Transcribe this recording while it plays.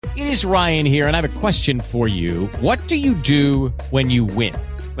It is Ryan here, and I have a question for you. What do you do when you win?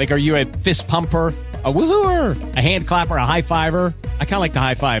 Like, are you a fist pumper, a woohooer, a hand clapper, a high fiver? I kind of like the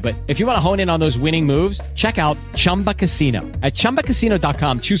high five, but if you want to hone in on those winning moves, check out Chumba Casino. At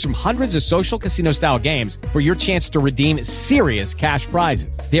ChumbaCasino.com, choose from hundreds of social casino-style games for your chance to redeem serious cash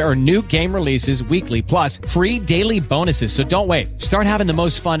prizes. There are new game releases weekly, plus free daily bonuses. So don't wait. Start having the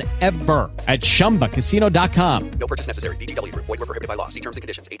most fun ever at ChumbaCasino.com. No purchase necessary. VGW Group. Void where prohibited by law. See terms and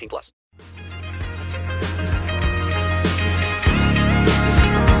conditions. 18+.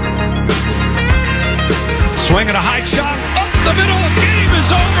 Swinging a high chop up the middle. Game is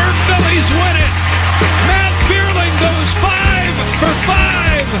over. Phillies win it. Matt Vierling goes 5 for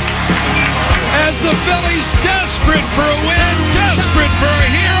 5 as the Phillies, desperate for a win, desperate for a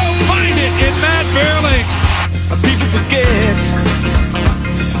hero, find it in Matt Vierling. People forget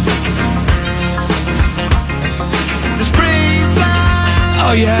the spring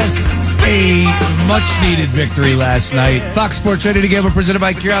fly. Oh, yes. A much-needed victory last night. Fox Sports Ready to Gamble, presented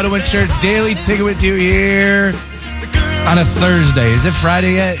by Curado Insurance. Daily Ticket with you here on a Thursday. Is it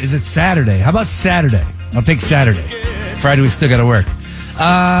Friday yet? Is it Saturday? How about Saturday? I'll take Saturday. Friday, we still got to work.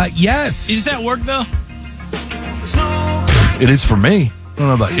 Yes. Is that work, though? It is for me. I don't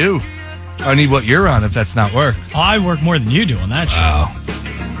know about you. I need what you're on if that's not work. Oh, I work more than you do on that show.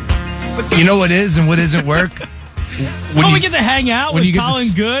 But you know what is and what isn't work? We get to hang out with Colin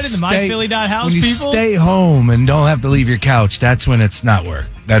Good and the MyPhilly.house people. When you stay home and don't have to leave your couch, that's when it's not work.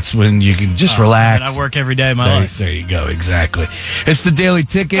 That's when you can just relax. Man, I work every day of my life. There you go. Exactly. It's the Daily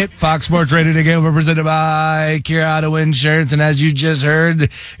Ticket. Fox Sports Ready to Gamble, presented by Curado Insurance. And as you just heard,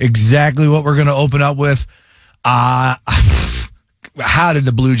 exactly what we're going to open up with. How did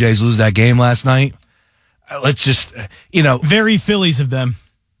the Blue Jays lose that game last night? Let's just, Very Phillies of them.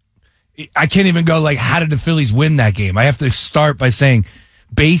 I can't even go how did the Phillies win that game? I have to start by saying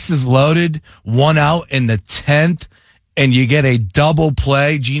bases loaded, 1 out in the 10th, and you get a double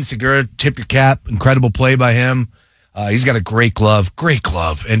play. Gene Segura, tip your cap. Incredible play by him. He's got a great glove.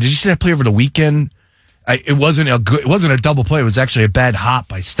 And did you see that play over the weekend? It wasn't a double play. It was actually a bad hop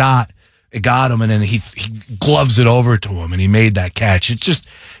by Stott. It got him, and then he gloves it over to him, and he made that catch.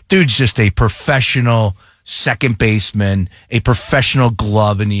 Dude's just a professional second baseman, a professional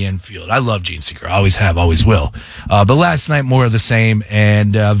glove in the infield. I love Gene Segura. Always have, always will. But last night, more of the same.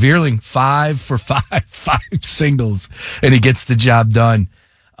 And Vierling, 5 for 5, 5 singles, and he gets the job done.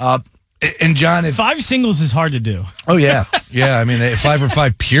 And John, 5 singles is hard to do. Oh, yeah. Yeah, I mean, 5 for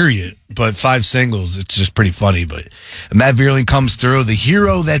 5, period. But 5 singles, it's just pretty funny. But Matt Vierling comes through, the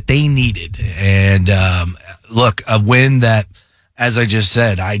hero that they needed. And look, a win that, as I just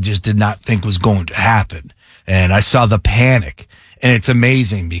said, I just did not think was going to happen. And I saw the panic. And it's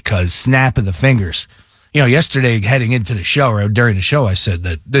amazing because snap of the fingers. Yesterday heading into the show, or during the show, I said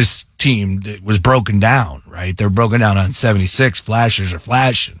that this team was broken down, right? They're broken down on 76. Flashers are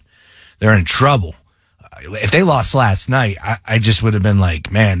flashing. They're in trouble. If they lost last night, I just would have been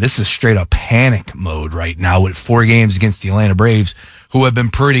like, man, this is straight up panic mode right now with 4 games against the Atlanta Braves, who have been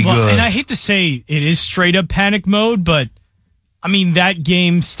pretty good. And I hate to say it is straight up panic mode, but I mean, that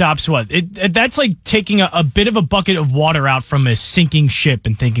game stops what? That's like taking a bit of a bucket of water out from a sinking ship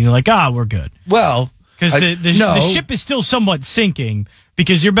and thinking we're good. Well, because the ship is still somewhat sinking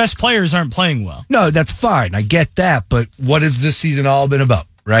because your best players aren't playing well. No, that's fine. I get that. But what has this season all been about,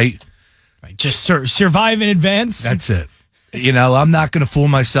 right? Right. Just survive in advance. That's it. I'm not going to fool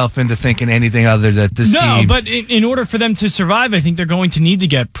myself into thinking anything other than this team. No, but in order for them to survive, I think they're going to need to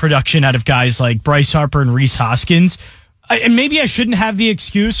get production out of guys like Bryce Harper and Rhys Hoskins. And maybe I shouldn't have the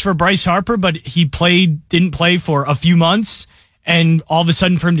excuse for Bryce Harper, but he didn't play for a few months, and all of a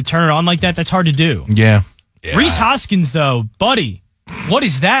sudden for him to turn it on like that, that's hard to do. Yeah. Rhys Hoskins, though, buddy, what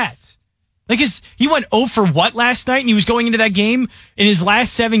is that? He went 0 for what last night, and he was going into that game. In his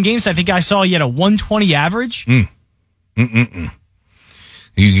last 7 games, I think I saw he had a 120 average. You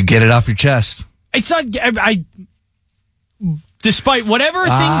could get it off your chest. It's not, despite whatever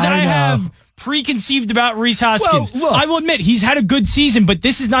things I have preconceived about Rhys Hoskins. Well, look, I will admit he's had a good season, but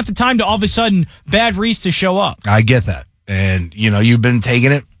this is not the time to all of a sudden bad Rhys to show up. I get that. And, you've been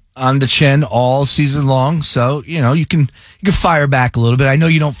taking it on the chin all season long. So, you can fire back a little bit. I know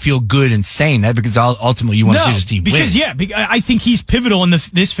you don't feel good in saying that because ultimately you want to see this team win. I think he's pivotal in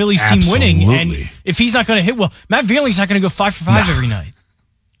this Phillies team winning. And if he's not going to hit Matt Vierling's not going to go 5 for 5 every night.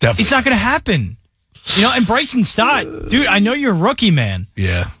 Definitely. It's not going to happen. And Bryson Stott, dude, I know you're a rookie, man.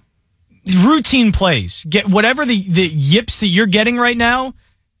 Yeah. Routine plays. Get whatever the yips that you're getting right now,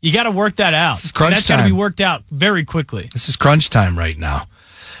 you got to work that out. This is crunch That's time. got to be worked out very quickly. This is crunch time right now.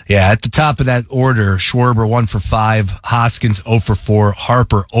 Yeah, at the top of that order, Schwarber 1 for 5, Hoskins 0 for 4,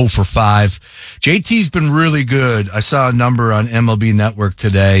 Harper 0 for 5. JT's been really good. I saw a number on MLB Network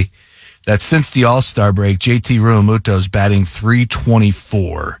today that since the All-Star break, JT Realmuto's batting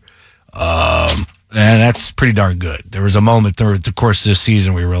 .324. And that's pretty darn good. There was a moment through the course of this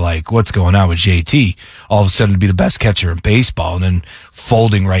season we were like, what's going on with JT? All of a sudden to be the best catcher in baseball, and then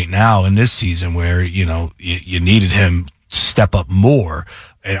folding right now in this season where, you needed him to step up more.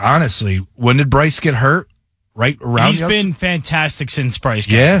 And honestly, when did Bryce get hurt? Right around He's been fantastic since Bryce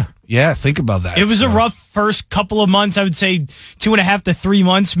got hurt. Yeah, think about that. It was a rough first couple of months. I would say 2.5 to 3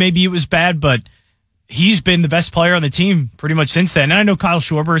 months. Maybe it was bad, but he's been the best player on the team pretty much since then. And I know Kyle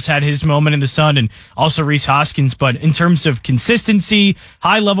Schwarber has had his moment in the sun, and also Rhys Hoskins. But in terms of consistency,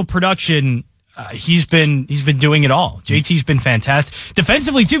 high level production, he's been doing it all. JT's been fantastic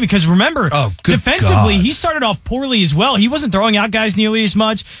defensively too, because remember, defensively he started off poorly as well. He wasn't throwing out guys nearly as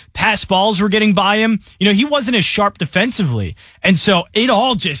much. Pass balls were getting by him. He wasn't as sharp defensively, and so it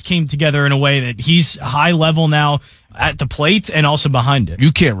all just came together in a way that he's high level now at the plate and also behind it.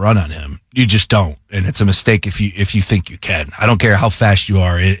 You can't run on him. You just don't. And it's a mistake if you think you can. I don't care how fast you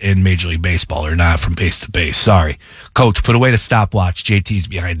are in Major League Baseball or not from base to base. Sorry. Coach, put away the stopwatch. JT's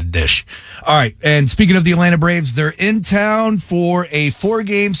behind the dish. All right. And speaking of the Atlanta Braves, they're in town for a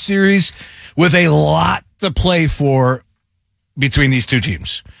 4-game series with a lot to play for between these two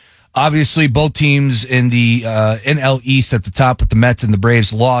teams. Obviously, both teams in the NL East at the top with the Mets and the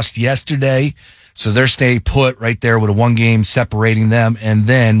Braves lost yesterday. So they're staying put right there with a 1-game separating them. And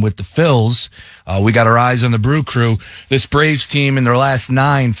then with the Phils, we got our eyes on the Brew Crew. This Braves team in their last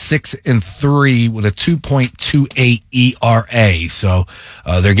 9, 6-3 with a 2.28 ERA. So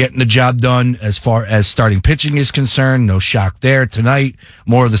they're getting the job done as far as starting pitching is concerned. No shock there tonight.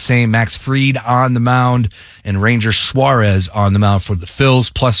 More of the same. Max Fried on the mound and Ranger Suarez on the mound for the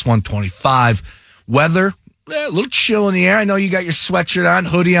Phils, plus 125. Weather, a little chill in the air. I know you got your sweatshirt on,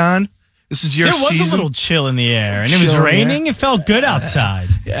 hoodie on. This is your season. There was a little chill in the air, and it was raining. It felt good outside.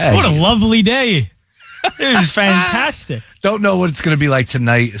 Yeah, what a lovely day. It was fantastic. Don't know what it's going to be like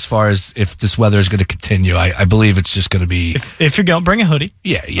tonight as far as if this weather is going to continue. I believe it's just going to be... If you're going, bring a hoodie.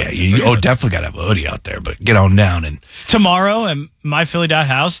 Yeah. You definitely got to have a hoodie out there, but get on down. And tomorrow at my Philly Dot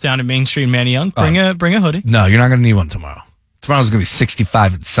House down at Main Street in Manayunk, bring a hoodie. No, you're not going to need one tomorrow. Tomorrow's going to be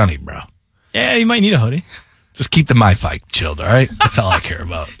 65 and sunny, bro. Yeah, you might need a hoodie. Just keep the MiFi chilled, all right? That's all I care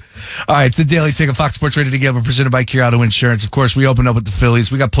about. All right, it's the Daily Take of Fox Sports Radio Together, presented by Kia Auto Insurance. Of course, we opened up with the Phillies.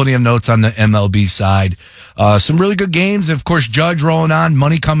 We got plenty of notes on the MLB side. Some really good games. Of course, Judge rolling on,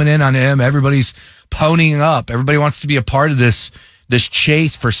 money coming in on him. Everybody's ponying up. Everybody wants to be a part of this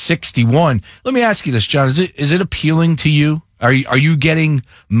chase for 61. Let me ask you this, John. Is it appealing to you? Are you getting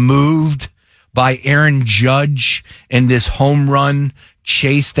moved by Aaron Judge and this home run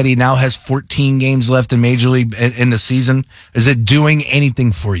chase that he now has 14 games left in Major League in the season? Is it doing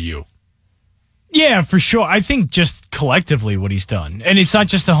anything for you? Yeah, for sure. I think just collectively what he's done. And it's not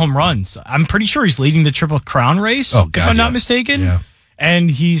just the home runs. I'm pretty sure he's leading the Triple Crown race, if I'm not mistaken. Yeah. And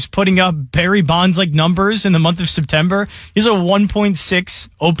he's putting up Barry Bonds-like numbers in the month of September. He's a 1.6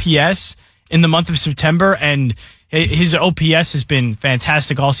 OPS in the month of September, and his OPS has been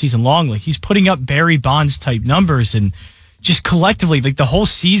fantastic all season long. Like, he's putting up Barry Bonds-type numbers, and just collectively, like the whole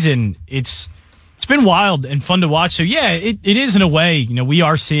season, it's been wild and fun to watch. So yeah, it is in a way, we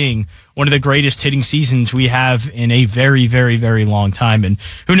are seeing one of the greatest hitting seasons we have in a very, very, very long time. And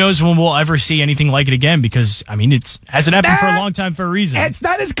who knows when we'll ever see anything like it again, because it hasn't happened for a long time for a reason. It's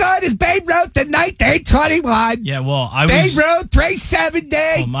not as good as Babe Ruth in 1921. Yeah, well, Babe Ruth 370.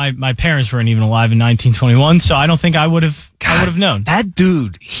 Well, my parents weren't even alive in 1921, so I don't think I would have known. That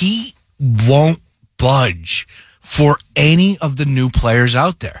dude, he won't budge for any of the new players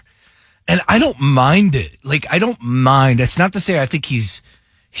out there. And I don't mind it. Like, I don't mind. That's not to say I think he's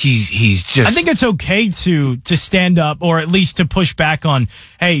just... I think it's okay to stand up, or at least to push back on,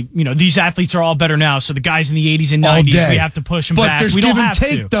 hey, these athletes are all better now, so the guys in the 80s and 90s, we have to push them back. There's we don't give have and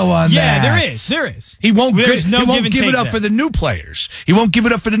take, to. though, on that. Yeah, there is. He won't give it up for the new players. He won't give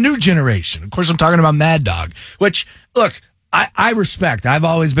it up for the new generation. Of course, I'm talking about Mad Dog, which, look... I respect. I've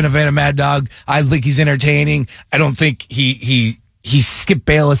always been a fan of Mad Dog. I think he's entertaining. I don't think he's Skip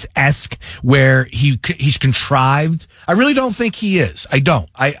Bayless-esque where he's contrived. I really don't think he is. I don't.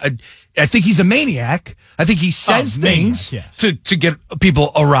 I think he's a maniac. I think he says things to get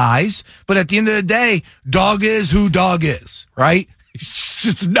people a rise. But at the end of the day, Dog is who Dog is, right? He's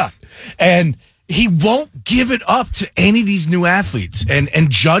just a nut. And he won't give it up to any of these new athletes. And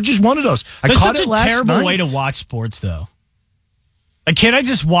Judge is one of those. That's such a terrible way to watch sports, though. Like, can't I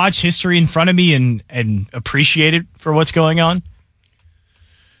just watch history in front of me and appreciate it for what's going on?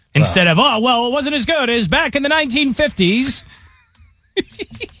 Instead of, it wasn't as good as back in the 1950s.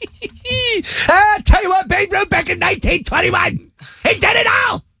 Tell you what, Babe Ruth back in 1921. He did it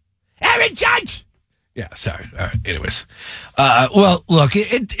all. Aaron Judge. Yeah, sorry. All right. Anyways. Well, look,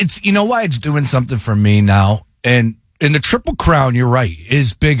 it's, you know why it's doing something for me now? And the Triple Crown, you're right,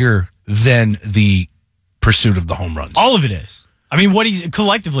 is bigger than the pursuit of the home runs. All of it is. I mean, what he's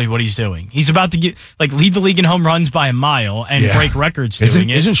doing. He's about to lead the league in home runs by a mile and break records doing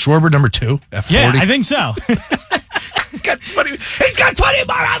it. Isn't Schwarber number 2 at 40? Yeah, I think so. He's got 20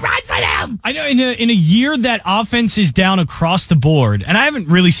 more home runs than him. I know in a year that offense is down across the board, and I haven't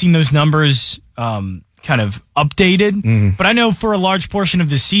really seen those numbers kind of updated, but I know for a large portion of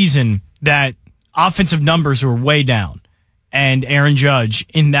the season that offensive numbers were way down. And Aaron Judge,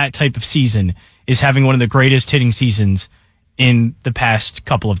 in that type of season, is having one of the greatest hitting seasons in the past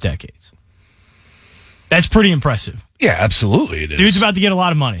couple of decades. That's pretty impressive. Yeah, absolutely it is. Dude's about to get a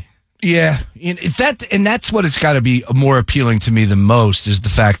lot of money. Yeah, and that's what it's got to be more appealing to me the most is the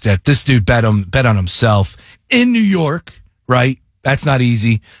fact that this dude bet on himself in New York, right? That's not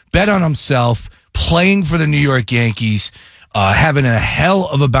easy. Bet on himself, playing for the New York Yankees, having a hell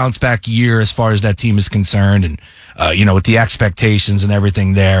of a bounce back year as far as that team is concerned, and with the expectations and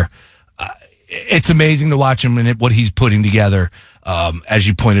everything there. It's amazing to watch him and what he's putting together, as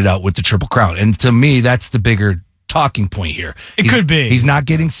you pointed out with the Triple Crown. And to me, that's the bigger talking point here. It could be. He's not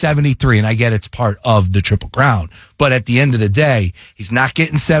getting 73, and I get it's part of the Triple Crown. But at the end of the day, he's not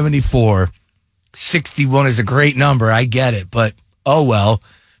getting 74. 61 is a great number. I get it. But, oh well,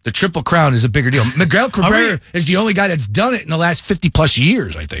 the Triple Crown is a bigger deal. Miguel Cabrera is the only guy that's done it in the last 50-plus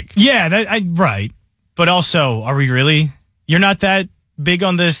years, I think. Yeah, right. But also, are we really? You're not that big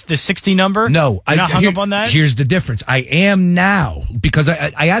on the 60 number? No. You're not hung up on that? Here's the difference. I am now, because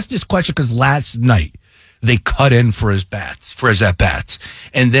I asked this question because last night they cut in for his at-bats,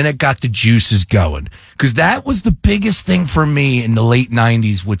 and then it got the juices going. Because that was the biggest thing for me in the late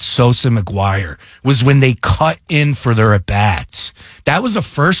 90s with Sosa and McGuire, was when they cut in for their at-bats. That was a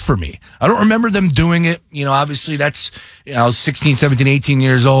first for me. I don't remember them doing it. Obviously that's, 16, 17, 18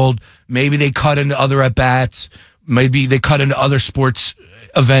 years old. Maybe they cut into other at-bats. Maybe they cut into other sporting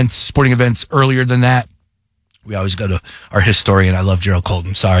events earlier than that. We always go to our historian. I love Gerald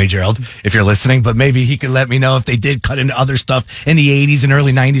Colton. Sorry, Gerald, if you're listening, but maybe he can let me know if they did cut into other stuff in the 80s and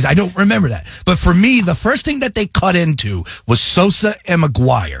early 90s. I don't remember that. But for me, the first thing that they cut into was Sosa and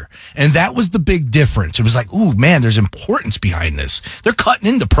McGuire. And that was the big difference. It was like, ooh, man, there's importance behind this. They're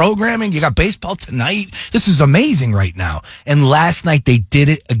cutting into programming. You got baseball tonight. This is amazing right now. And last night they did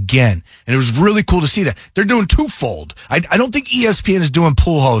it again. And it was really cool to see that. They're doing twofold. I don't think ESPN is doing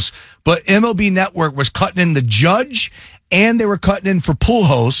Pujols, but MLB Network was cutting in the Judge, and they were cutting in for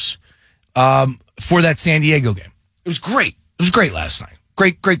Pujols for that San Diego game. It was great. It was great last night.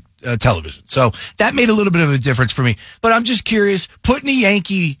 Great television. So that made a little bit of a difference for me. But I'm just curious, putting the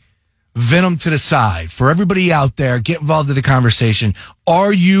Yankee venom to the side, for everybody out there, get involved in the conversation.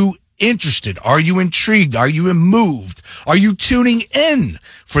 Are you interested? Are you intrigued? Are you moved? Are you tuning in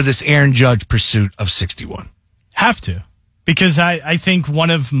for this Aaron Judge pursuit of 61? Have to. Because I think one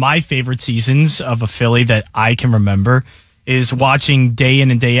of my favorite seasons of a Philly that I can remember is watching day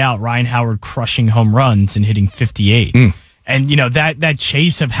in and day out Ryan Howard crushing home runs and hitting 58. And, that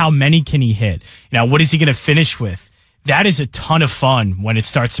chase of how many can he hit? What is he going to finish with? That is a ton of fun when it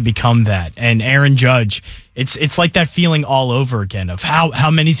starts to become that. And Aaron Judge, it's like that feeling all over again of how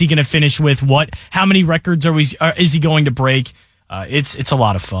many is he going to finish with? How many records is he going to break? It's a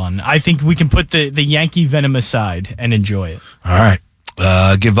lot of fun. I think we can put the Yankee venom aside and enjoy it. All right.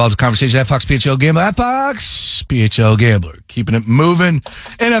 Get involved in the conversation at Fox PHL Gambler. At Fox PHL Gambler. Keeping it moving.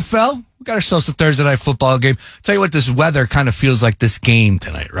 NFL. We got ourselves a Thursday night football game. Tell you what, this weather kind of feels like this game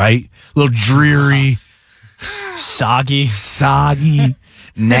tonight, right? A little dreary. Soggy.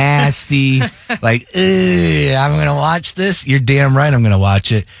 Nasty. Like, I'm going to watch this. You're damn right I'm going to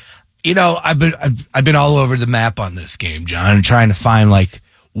watch it. I've been all over the map on this game, John, trying to find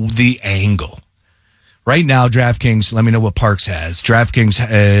the angle. Right now, DraftKings, let me know what Parks has. DraftKings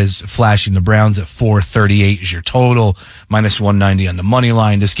is flashing the Browns at 438 is your total, minus 190 on the money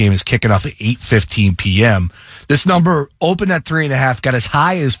line. This game is kicking off at 8:15 p.m. This number opened at 3.5, got as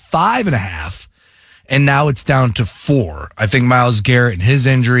high as 5.5, and now it's down to 4. I think Myles Garrett and his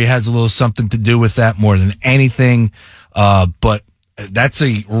injury has a little something to do with that more than anything, but that's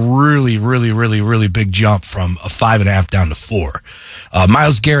a really, really, really, really big jump from a 5.5 down to 4.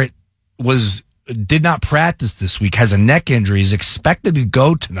 Myles Garrett did not practice this week, has a neck injury, is expected to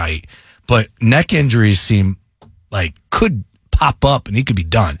go tonight, but neck injuries seem like could pop up and he could be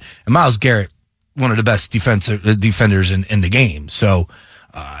done. And Myles Garrett, one of the best defenders in the game. So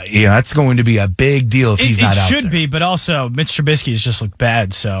That's going to be a big deal if he's not out there. It should be, but also Mitch Trubisky has just looked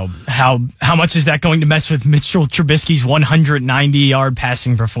bad. So how much is that going to mess with Mitchell Trubisky's 190-yard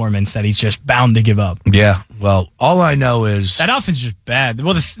passing performance that he's just bound to give up? Yeah, well, all I know is... that offense is just bad.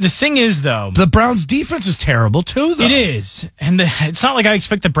 Well, the thing is, though... the Browns' defense is terrible, too, though. It is. And it's not like I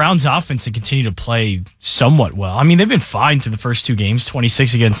expect the Browns' offense to continue to play somewhat well. I mean, they've been fine through the first two games,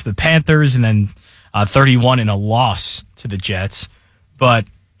 26 against the Panthers and then 31 in a loss to the Jets.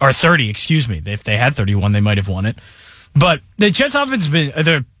 Or 30, excuse me. If they had 31, they might have won it. But the Jets' offense has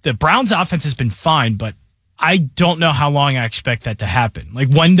been, the Browns' offense has been fine, but I don't know how long I expect that to happen. Like,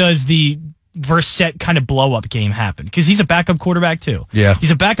 when does the Brissett kind of blow-up game happen? Because he's a backup quarterback, too. Yeah.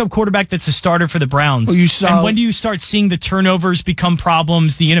 He's a backup quarterback that's a starter for the Browns. Well, and when do you start seeing the turnovers become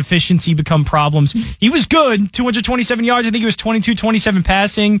problems, the inefficiency become problems? He was good, 227 yards. I think he was 22-27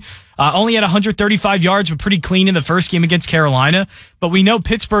 passing. Only had 135 yards, but pretty clean in the first game against Carolina. But we know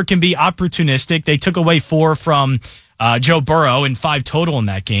Pittsburgh can be opportunistic. They took away 4 from Joe Burrow and 5 total in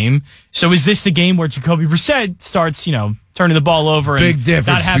that game. So is this the game where Jacoby Brissett starts, turning the ball over and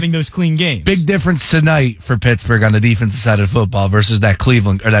not having those clean games? Big difference tonight for Pittsburgh on the defensive side of football versus that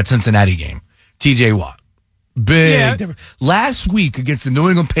Cleveland or that Cincinnati game. TJ Watt. Big difference. Last week against the New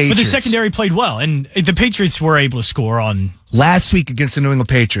England Patriots. But the secondary played well, and the Patriots were able to score on... last week against the New England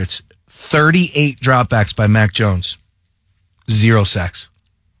Patriots, 38 dropbacks by Mac Jones. 0 sacks.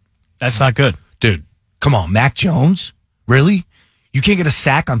 That's not good. Dude, come on, Mac Jones? Really? You can't get a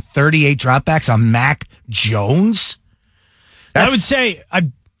sack on 38 dropbacks on Mac Jones? I would say,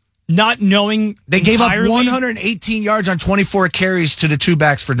 I'm not knowing they gave up entirely, 118 yards on 24 carries to the 2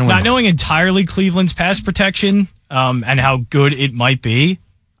 backs for New England. Not knowing entirely Cleveland's pass protection and how good it might be,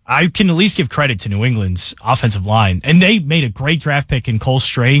 I can at least give credit to New England's offensive line. And they made a great draft pick in Cole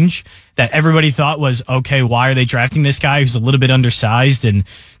Strange that everybody thought was, okay, why are they drafting this guy who's a little bit undersized and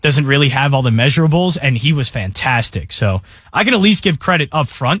doesn't really have all the measurables? And he was fantastic. So I can at least give credit up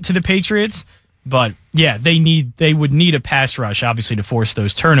front to the Patriots. But yeah, they would need a pass rush, obviously, to force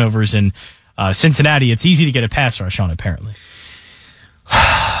those turnovers. And Cincinnati, it's easy to get a pass rush on, apparently.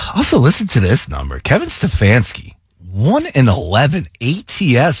 Also, listen to this number. Kevin Stefanski, 1-11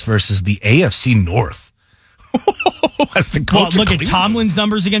 ATS versus the AFC North. As the coach look at Tomlin's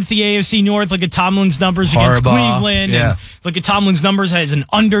numbers against the AFC North. Look at Tomlin's numbers against Cleveland. Yeah. And look at Tomlin's numbers as an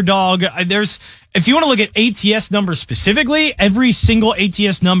underdog. If you want to look at ATS numbers specifically, every single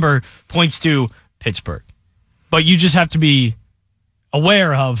ATS number points to Pittsburgh. But you just have to be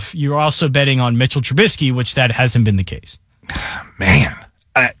aware of you're also betting on Mitchell Trubisky, which that hasn't been the case. Man,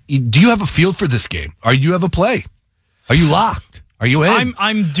 do you have a feel for this game? Are you have a play? Are you locked? Are you in?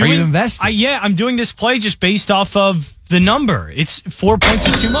 Are you invested? I'm doing this play just based off of the number. It's 4 points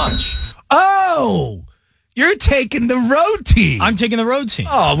is too much. Oh, you're taking the road team. I'm taking the road team.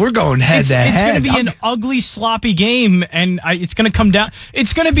 Oh, we're going head to head. It's going to be an ugly, sloppy game, and it's going to come down.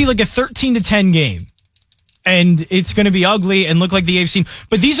 It's going to be like a 13-10 game, and it's going to be ugly and look like the AFC.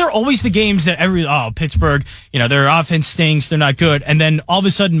 But these are always the games that Pittsburgh, their offense stinks, they're not good, and then all of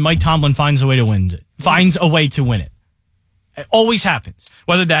a sudden Mike Tomlin finds a way to win it. It always happens.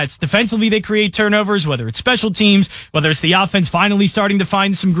 Whether that's defensively they create turnovers, whether it's special teams, whether it's the offense finally starting to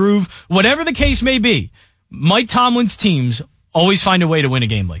find some groove, whatever the case may be, Mike Tomlin's teams always find a way to win a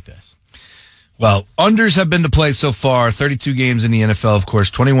game like this. Well, unders have been to play so far, 32 games in the NFL, of course,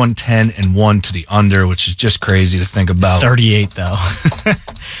 21-10-1 to the under, which is just crazy to think about. 38, though.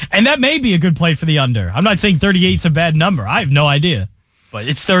 And that may be a good play for the under. I'm not saying 38 is a bad number. I have no idea. But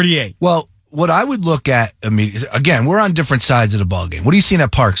it's 38. Well, what I would look at, again, we're on different sides of the ball game. What are you seeing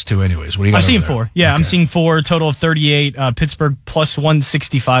at Parks, too, anyways? What do you got? I'm seeing 4. Yeah, okay. I'm seeing 4, total of 38. Pittsburgh plus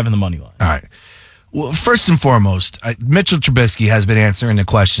 165 in the money line. All right. Well, first and foremost, Mitchell Trubisky has been answering the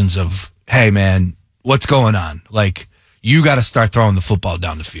questions of, hey, man, what's going on? Like, you got to start throwing the football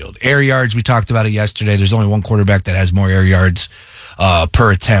down the field. Air yards, we talked about it yesterday. There's only one quarterback that has more air yards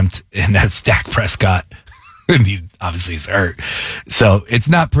per attempt, and that's Dak Prescott. And he obviously is hurt. So it's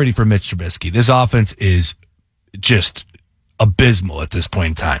not pretty for Mitch Trubisky. This offense is just abysmal at this point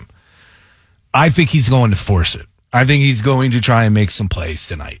in time. I think he's going to force it. I think he's going to try and make some plays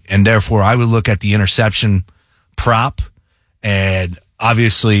tonight. And therefore, I would look at the interception prop and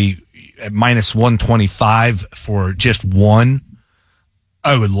obviously at minus 125 for just one.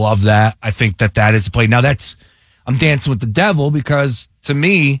 I would love that. I think that is the play. Now I'm dancing with the devil because to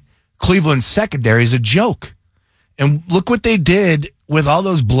me, Cleveland's secondary is a joke. And look what they did with all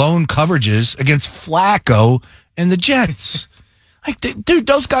those blown coverages against Flacco and the Jets. Dude,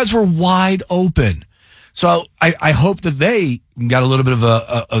 those guys were wide open. So I hope that they got a little bit of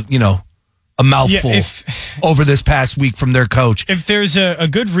a mouthful over this past week from their coach. If there's a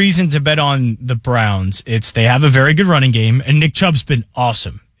good reason to bet on the Browns, it's they have a very good running game, and Nick Chubb's been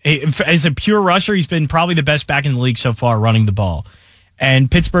awesome. As a pure rusher, he's been probably the best back in the league so far running the ball.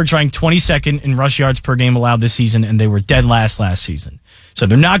 And Pittsburgh's ranked 22nd in rush yards per game allowed this season, and they were dead last season. So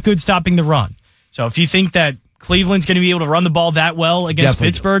they're not good stopping the run. So if you think that Cleveland's going to be able to run the ball that well against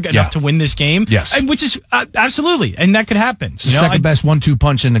Pittsburgh enough to win this game, which is absolutely, and that could happen. It's the second best 1-2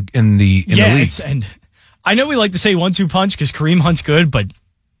 punch in the league. And I know we like to say 1-2 punch because Kareem Hunt's good, but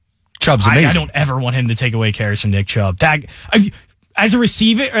Chubb's amazing. I don't ever want him to take away carries from Nick Chubb. As a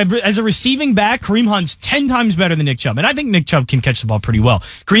receiving back, Kareem Hunt's 10 times better than Nick Chubb. And I think Nick Chubb can catch the ball pretty well.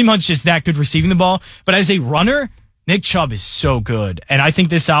 Kareem Hunt's just that good receiving the ball. But as a runner, Nick Chubb is so good. And I think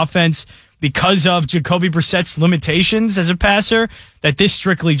this offense, because of Jacoby Brissett's limitations as a passer, that this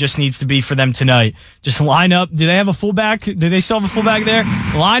strictly just needs to be for them tonight. Just line up. Do they have a fullback? Do they still have a fullback there?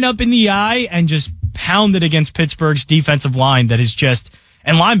 Line up in the eye and just pound it against Pittsburgh's defensive line that is just...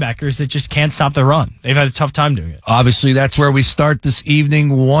 and linebackers that just can't stop the run. They've had a tough time doing it. Obviously, that's where we start this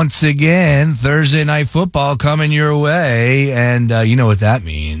evening once again. Thursday Night Football coming your way. And you know what that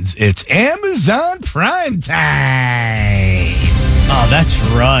means. It's Amazon Prime time. Oh, that's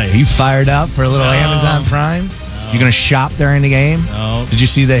right. Are you fired up for a little Amazon Prime? You going to shop during the game? No. Did you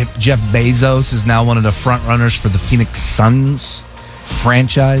see that Jeff Bezos is now one of the front runners for the Phoenix Suns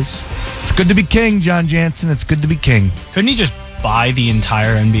franchise? It's good to be king, Jon Jansen. It's good to be king. Couldn't he just buy the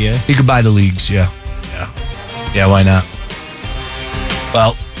entire NBA? He could buy the leagues, yeah. Why not?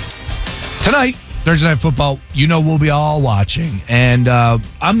 Well, tonight, Thursday Night Football, we'll be all watching. And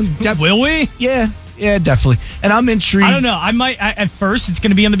will we? Yeah, definitely. And I'm intrigued. I don't know. I might, at first, it's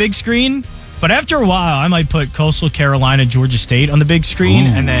going to be on the big screen. But after a while, I might put Coastal Carolina, Georgia State on the big screen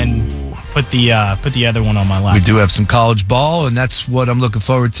and then put the other one on my lap. We do have some college ball, and that's what I'm looking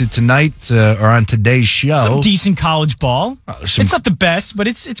forward to tonight or on today's show. Some decent college ball. It's not the best, but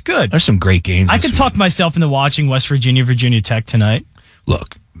it's good. There's some great games. I could talk myself into watching West Virginia, Virginia Tech tonight.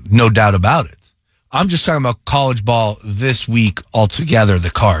 Look, no doubt about it. I'm just talking about college ball this week altogether, the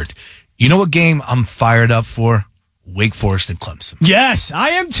card. You know what game I'm fired up for? Wake Forest and Clemson. Yes, I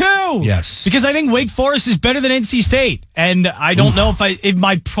am too. Yes. Because I think Wake Forest is better than NC State. And I don't know if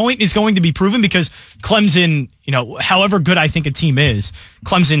my point is going to be proven because Clemson, however good I think a team is,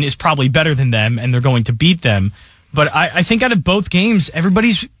 Clemson is probably better than them and they're going to beat them. But I think out of both games,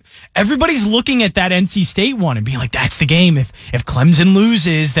 everybody's looking at that NC State one and being like, that's the game. If Clemson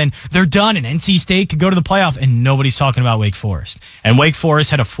loses, then they're done and NC State could go to the playoff. And nobody's talking about Wake Forest. And Wake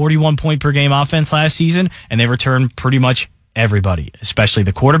Forest had a 41 point per game offense last season, and they returned pretty much everybody, especially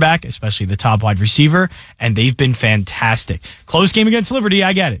the quarterback, especially the top wide receiver, and they've been fantastic. Close game against Liberty,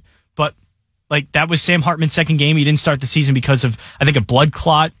 I get it. But that was Sam Hartman's second game. He didn't start the season because of, I think, a blood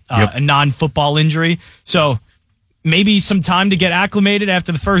clot, a non-football injury. So maybe some time to get acclimated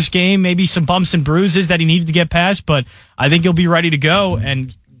after the first game, maybe some bumps and bruises that he needed to get past, but I think he'll be ready to go.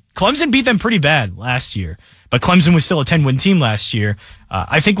 And Clemson beat them pretty bad last year, but Clemson was still a 10-win team last year.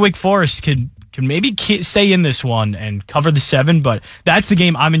 I think Wake Forest could maybe stay in this one and cover the 7, but that's the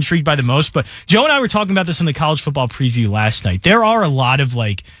game I'm intrigued by the most. But Joe and I were talking about this in the college football preview last night. There are a lot of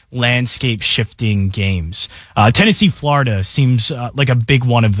landscape shifting games. Tennessee, Florida seems like a big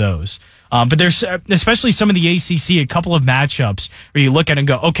one of those. But there's especially some of the ACC, a couple of matchups where you look at it and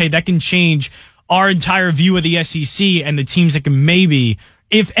go, okay, that can change our entire view of the SEC and the teams that can maybe,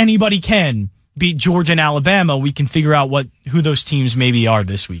 if anybody can, beat Georgia and Alabama. We can figure out who those teams maybe are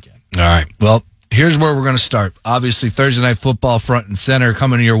this weekend. All right. Well, here's where we're going to start. Obviously, Thursday Night Football front and center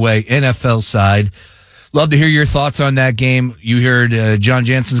coming your way, NFL side. Love to hear your thoughts on that game. You heard Jon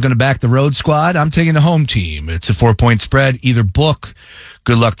Jansen's going to back the road squad. I'm taking the home team. It's a 4-point spread, either book.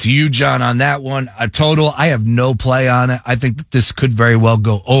 Good luck to you, John, on that one. A total, I have no play on it. I think that this could very well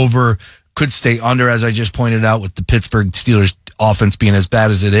go over, could stay under, as I just pointed out, with the Pittsburgh Steelers offense being as bad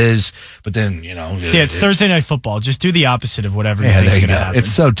as it is. But then, it's Thursday Night Football. Just do the opposite of whatever you think is going to happen.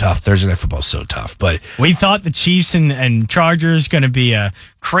 It's so tough. Thursday Night Football is so tough. But we thought the Chiefs and Chargers going to be a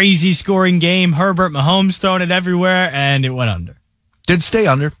crazy scoring game. Herbert, Mahomes throwing it everywhere, and it went under. Did stay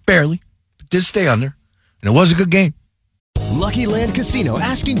under, barely. Did stay under. And it was a good game. Lucky Land Casino,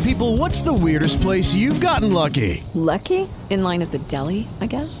 asking people, what's the weirdest place you've gotten lucky? Lucky? In line at the deli, I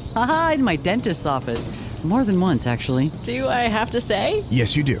guess? Aha, in my dentist's office. More than once, actually. Do I have to say?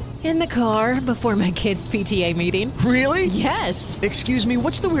 Yes, you do. In the car before my kids' PTA meeting. Really? Yes. Excuse me,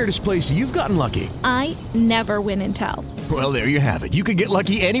 what's the weirdest place you've gotten lucky? I never win and tell. Well, there you have it. You can get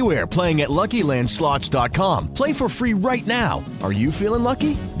lucky anywhere, playing at LuckyLandSlots.com. Play for free right now. Are you feeling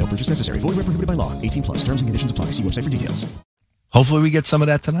lucky? No purchase necessary. Void where prohibited by law. 18+. Terms and conditions apply. See website for details. Hopefully we get some of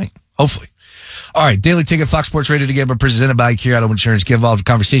that tonight. Hopefully. All right, Daily Ticket, Fox Sports Radio to Gambler, presented by Care Auto Insurance. Get involved in the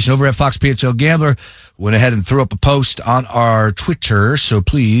conversation over at Fox PHL Gambler. Went ahead and threw up a post on our Twitter, so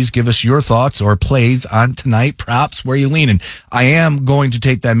please give us your thoughts or plays on tonight. Props, where are you leaning? I am going to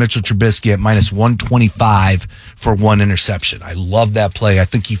take that Mitchell Trubisky at minus 125 for one interception. I love that play. I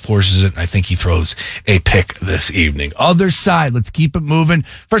think he forces it, and I think he throws a pick this evening. Other side, let's keep it moving.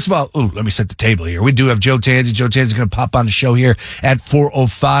 First of all, let me set the table here. We do have Joe Tanzi. Joe Tanzi is going to pop on the show here at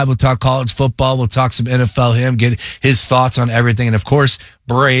 4:05. We'll talk college football. We'll talk some NFL, get his thoughts on everything. And, of course,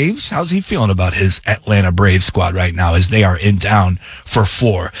 Braves. How's he feeling about his Atlanta Braves squad right now as they are in town for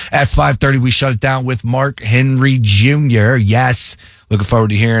 4? At 5:30, we shut it down with Mark Henry Jr. Yes, looking forward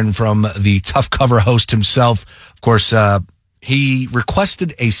to hearing from the tough cover host himself. Of course, he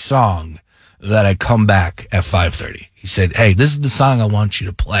requested a song that I come back at 5:30. He said, hey, this is the song I want you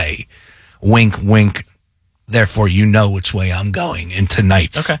to play. Wink, wink. Therefore, you know which way I'm going in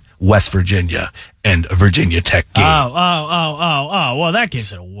tonight's West Virginia and Virginia Tech game. Oh. Well, that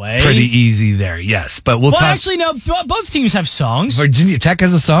gives it away. Pretty easy there, yes. But we'll talk. Actually, no. Both teams have songs. Virginia Tech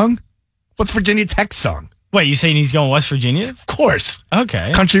has a song? What's Virginia Tech's song? Wait, you saying he's going West Virginia? Of course.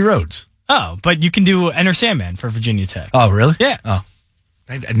 Okay. Country Roads. Oh, but you can do Enter Sandman for Virginia Tech. Oh, really? Yeah. Oh.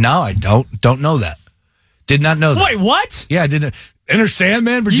 No, I don't know that. Did not know that. Wait, what? Yeah, I didn't. Enter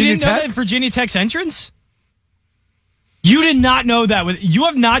Sandman, Virginia You didn't know Tech? that Virginia Tech's entrance? You did not know that. You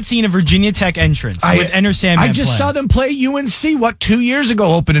have not seen a Virginia Tech entrance with Enter Sandman. I just saw them play UNC, 2 years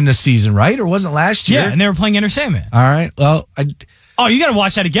ago opening the season, right? Or wasn't last year? Yeah, and they were playing Enter Sandman. All right. Well, you got to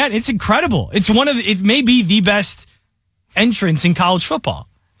watch that again. It's incredible. It may be the best entrance in college football.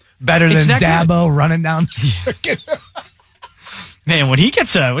 Better than Dabo running down the Man, when he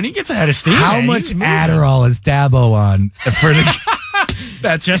gets ahead of steam. How much Adderall is Dabo on for the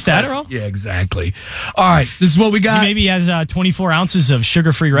That's just Adderall? Yeah, exactly. All right, this is what we got. Maybe he has 24 ounces of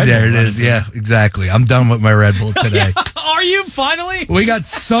sugar-free Red Bull. There it is. Yeah, exactly. I'm done with my Red Bull today. Are you finally? We got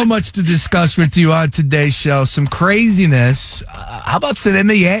so much to discuss with you on today's show. Some craziness. How about some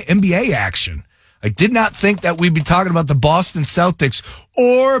NBA action? I did not think that we'd be talking about the Boston Celtics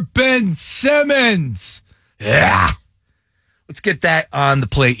or Ben Simmons. Yeah. Let's get that on the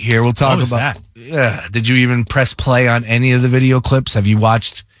plate here. We'll talk about that. Yeah. Did you even press play on any of the video clips? Have you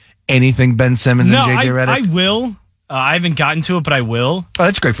watched anything Ben Simmons and JJ Redick? I will. I haven't gotten to it, but I will. Oh,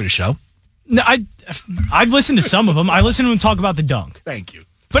 that's great for the show. No, I've listened to some of them. I listened to him talk about the dunk. Thank you.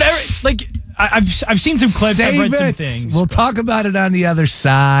 But I've seen some clips. I've read some things. We'll talk about it on the other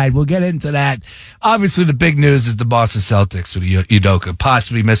side. We'll get into that. Obviously, the big news is the Boston Celtics with Udoka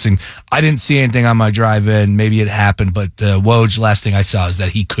possibly missing. I didn't see anything on my drive in. Maybe it happened, but Woj, last thing I saw is that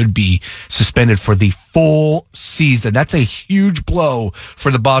he could be suspended for the full season. That's a huge blow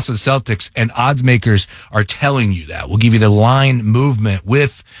for the Boston Celtics, and odds makers are telling you that. We'll give you the line movement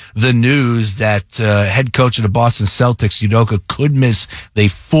with the news that head coach of the Boston Celtics, Udoka, could miss the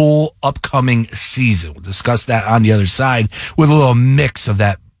full upcoming season. We'll discuss that on the other side with a little mix of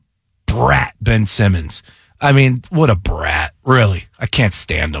that brat Ben Simmons. I mean, what a brat. Really. I can't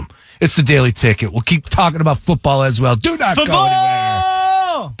stand him. It's the Daily Ticket. We'll keep talking about football as well. Do not go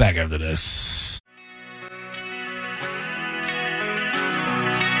anywhere. Back after this.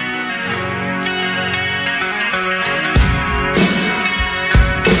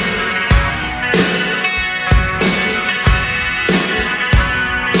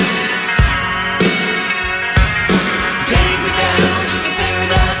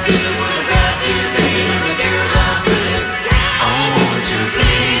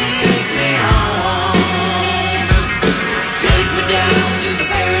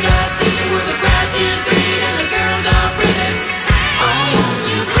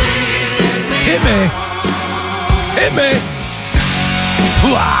 Hit me.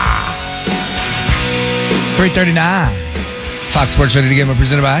 Hoo-ah. 3:39. Fox Sports Ready to Get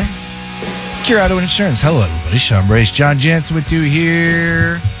presented by Care Auto Insurance. Hello, everybody. Sean Brace, Jon Jansen with you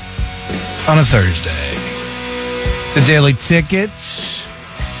here on a Thursday. The Daily Tickets.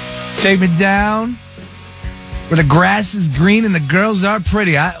 Take me down where the grass is green and the girls are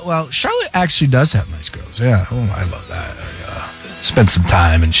pretty. Charlotte actually does have nice girls. Yeah, I love that. I spent some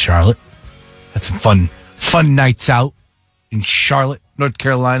time in Charlotte. Had some fun nights out in Charlotte, North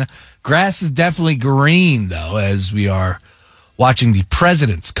Carolina. Grass is definitely green, though, as we are watching the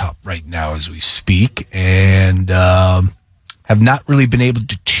President's Cup right now as we speak, and have not really been able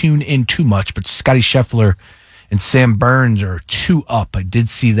to tune in too much, but Scotty Scheffler and Sam Burns are 2-up. I did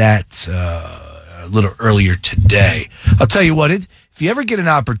see that a little earlier today. I'll tell you what, if you ever get an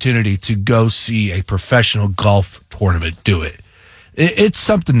opportunity to go see a professional golf tournament, do it. It's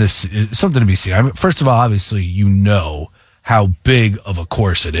something to be seen. I mean, first of all, obviously, how big of a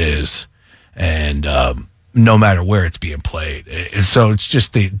course it is, and no matter where it's being played. And so it's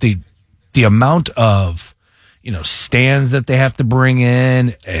just the amount of stands that they have to bring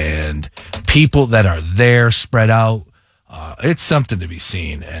in and people that are there spread out. It's something to be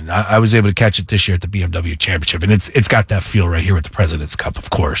seen, and I was able to catch it this year at the BMW Championship, and it's got that feel right here with the President's Cup, of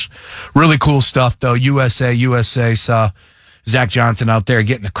course. Really cool stuff, though. USA saw Zach Johnson out there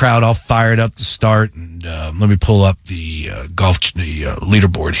getting the crowd all fired up to start, and let me pull up the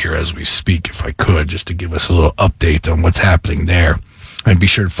leaderboard here as we speak, if I could, just to give us a little update on what's happening there. And be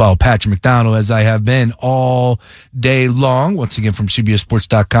sure to follow Patrick McDonald, as I have been all day long. Once again, from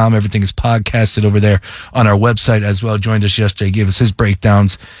CBSSports.com. Everything is podcasted over there on our website as well. Joined us yesterday, gave us his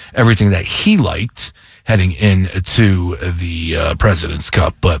breakdowns, everything that he liked heading into the President's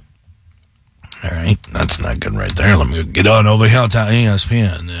Cup. But, all right, that's not good right there. Let me get on over here to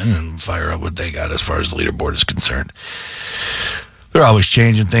ESPN and fire up what they got as far as the leaderboard is concerned. They're always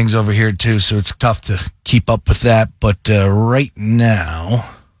changing things over here, too, so it's tough to keep up with that. But right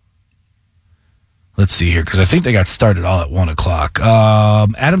now, let's see here, because I think they got started all at 1 o'clock.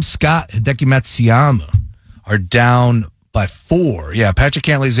 Adam Scott, Hideki Matsuyama are down by 4. Yeah, Patrick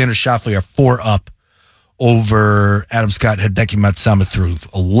Cantley, Xander Schauffele are 4 up over Adam Scott, Hideki Matsuyama through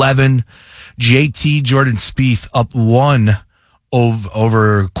 11. JT Jordan Spieth up 1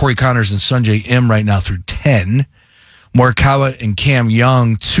 over Corey Connors and Sungjae Im right now through 10. Morikawa and Cam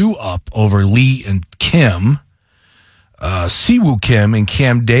Young 2 up over Lee and Kim. Siwoo Kim and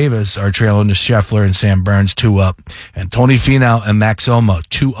Cam Davis are trailing to Scheffler and Sam Burns 2 up. And Tony Finau and Max Homa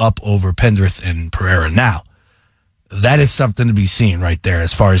 2 up over Pendrith and Pereira. Now, that is something to be seen right there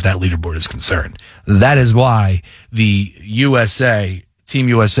as far as that leaderboard is concerned. That is why the Team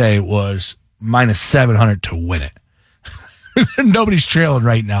USA was minus 700 to win it. Nobody's trailing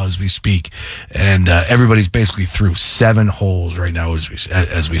right now as we speak, and everybody's basically through 7 holes right now as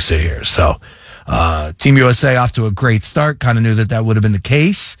we sit here. So Team USA off to a great start. Kind of knew that would have been the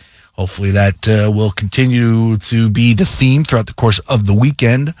case. Hopefully that will continue to be the theme throughout the course of the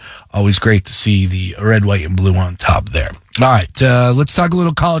weekend. Always great to see the red, white, and blue on top there. All right, let's talk a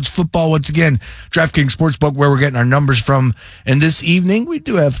little college football once again. DraftKings Sportsbook, where we're getting our numbers from. And this evening, we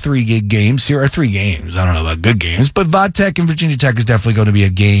do have 3 good games. Here are 3 games. I don't know about good games, but Vodtech and Virginia Tech is definitely going to be a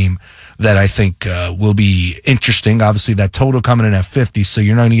game that I think will be interesting. Obviously, that total coming in at 50, so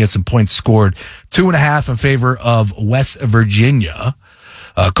you're not going to get some points scored. 2.5 in favor of West Virginia.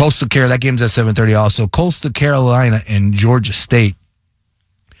 Coastal Carolina, that game's at 7:30 also. Coastal Carolina and Georgia State.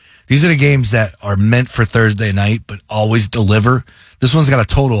 These are the games that are meant for Thursday night, but always deliver. This one's got a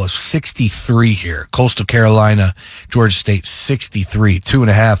total of 63 here. Coastal Carolina, Georgia State, 63.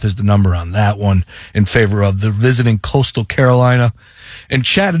 2.5 is the number on that one in favor of the visiting Coastal Carolina. And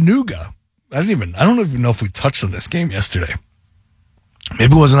Chattanooga, I don't even know if we touched on this game yesterday.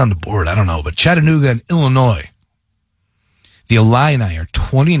 Maybe it wasn't on the board. I don't know. But Chattanooga and Illinois. The Illini are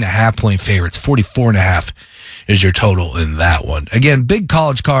 20.5 point favorites. 44.5 is your total in that one. Again, big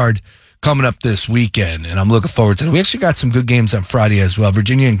college card coming up this weekend, and I'm looking forward to it. We actually got some good games on Friday as well.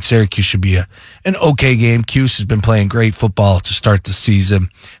 Virginia and Syracuse should be an okay game. Cuse has been playing great football to start the season.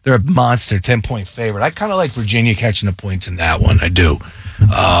 They're a monster 10-point favorite. I kind of like Virginia catching the points in that one. I do.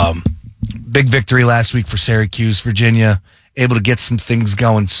 Big victory last week for Syracuse. Virginia able to get some things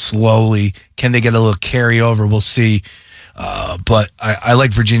going slowly. Can they get a little carryover? We'll see. But I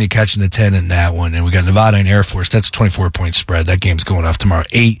like Virginia catching the 10 in that one. And we got Nevada and Air Force. That's a 24-point spread. That game's going off tomorrow,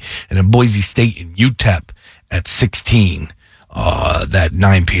 8. And then Boise State and UTEP at 16, that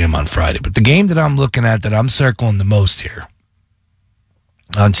 9 p.m. on Friday. But the game that I'm looking at, that I'm circling the most here,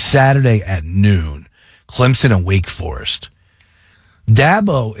 on Saturday at noon, Clemson and Wake Forest.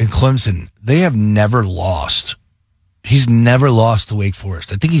 Dabo and Clemson, they have never lost. He's never lost to Wake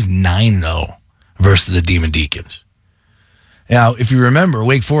Forest. I think he's 9-0 versus the Demon Deacons. Now, if you remember,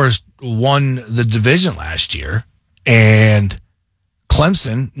 Wake Forest won the division last year, and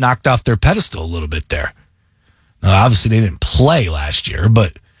Clemson knocked off their pedestal a little bit there. Now, obviously, they didn't play last year,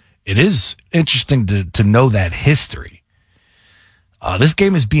 but it is interesting to know that history. This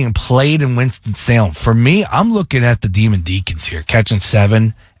game is being played in Winston-Salem. For me, I'm looking at the Demon Deacons here, catching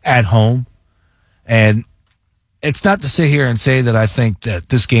 7 at home. And it's not to sit here and say that I think that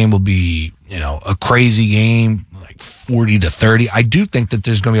this game will be, a crazy game, like 40-30. I do think that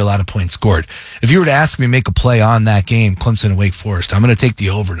there's going to be a lot of points scored. If you were to ask me to make a play on that game, Clemson and Wake Forest, I'm going to take the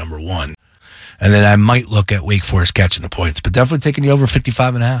over number 1. And then I might look at Wake Forest catching the points, but definitely taking the over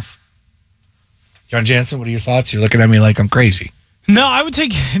 55.5. Jon Jansen, what are your thoughts? You're looking at me like I'm crazy. No, I would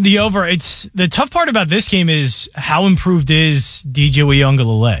take the over. It's the tough part about this game is how improved is DJ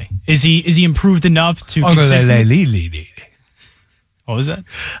Uiagalelei? Is he improved enough to What was that?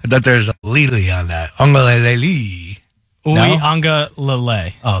 I thought there's a Lili on that. Ongalele. Ui No? Anga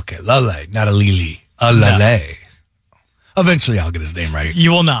Lele. Oh, okay, Lele, not a Lili. A Lele. Eventually, I'll get his name right.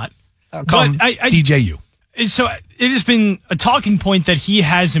 You will not. I'll call him DJU. So it has been a talking point that he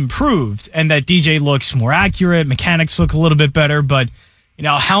has improved and that DJ looks more accurate, mechanics look a little bit better, but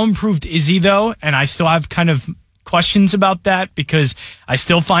how improved is he though? And I still have kind of questions about that because I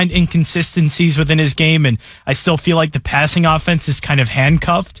still find inconsistencies within his game and I still feel like the passing offense is kind of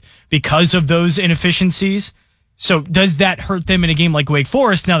handcuffed because of those inefficiencies. So does that hurt them in a game like Wake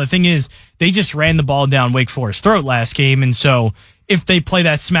Forest? Now the thing is, they just ran the ball down Wake Forest's throat last game, and so if they play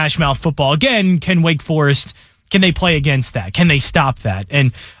that smash mouth football again, can they play against that? Can they stop that?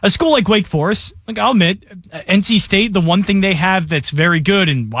 And a school like Wake Forest, I'll admit, NC State, the one thing they have that's very good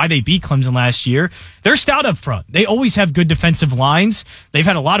and why they beat Clemson last year, they're stout up front. They always have good defensive lines. They've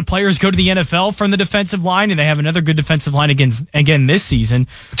had a lot of players go to the NFL from the defensive line, and they have another good defensive line again this season.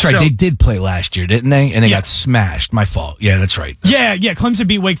 That's right. They did play last year, didn't they? And they got smashed. My fault. Yeah, that's right. Yeah. Clemson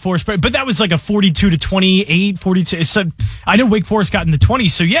beat Wake Forest, but that was like a 42-28, 42. So I know Wake Forest got in the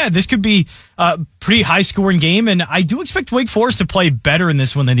 20s, so yeah, this could be a pretty high scoring game, and I do expect Wake Forest to play better in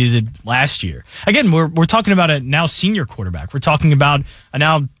this one than they did last year. Again, we're talking about a now senior quarterback. We're talking about a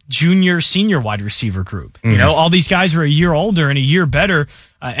now senior wide receiver group. Mm-hmm. All these guys are a year older and a year better,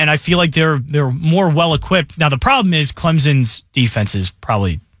 and I feel like they're more well equipped. Now the problem is Clemson's defense is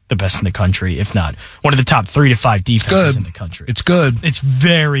probably the best in the country, if not one of the top 3 to 5 defenses in the country. It's good. It's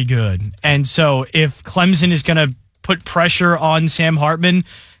very good. And so if Clemson is going to put pressure on Sam Hartman,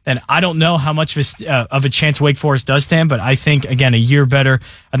 then I don't know how much of a chance Wake Forest does stand, but I think, again, a year better.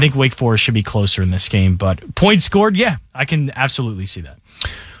 I think Wake Forest should be closer in this game. But points scored, yeah, I can absolutely see that.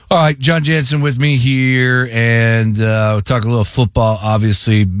 All right, Jon Jansen with me here, and we'll talk a little football,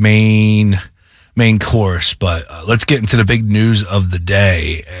 obviously, main course. But let's get into the big news of the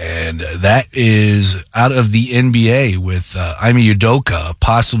day, and that is out of the NBA with Ime Udoka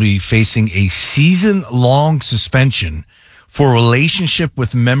possibly facing a season-long suspension for relationship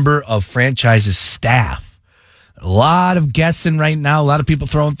with member of franchise's staff. A lot of guessing right now. A lot of people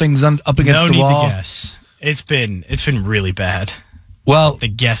throwing things up against the wall. No need to guess. It's been really bad. Well, the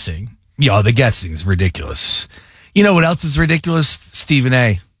guessing. Yeah, the guessing is ridiculous. You know what else is ridiculous? Stephen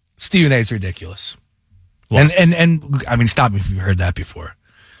A. Stephen A. is ridiculous. What? And I mean, stop me if you've heard that before.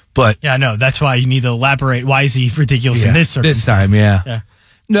 But yeah, no, that's why you need to elaborate. Why is he ridiculous in this circumstance? This time, yeah.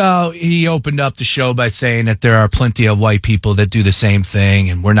 No, he opened up the show by saying that there are plenty of white people that do the same thing,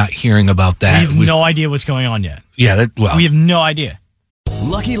 and we're not hearing about that. We have no idea what's going on yet. Yeah, we have no idea.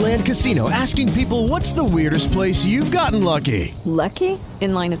 Lucky Land Casino, asking people, what's the weirdest place you've gotten lucky? Lucky?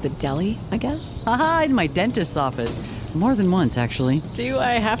 In line at the deli, I guess? Aha, in my dentist's office. More than once, actually. Do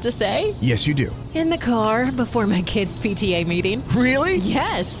I have to say? Yes, you do. In the car before my kids' PTA meeting. Really?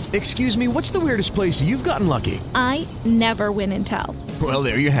 Yes. Excuse me, what's the weirdest place you've gotten lucky? I never win and tell. Well,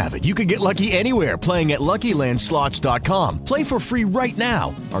 there you have it. You can get lucky anywhere, playing at LuckyLandSlots.com. Play for free right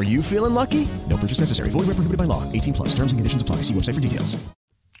now. Are you feeling lucky? No purchase necessary. Void where prohibited by law. 18+. Terms and conditions apply. See website for details.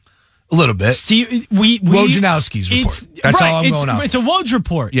 A little bit. Steve, Wojnarowski's report. That's all I'm going on. It's a Woj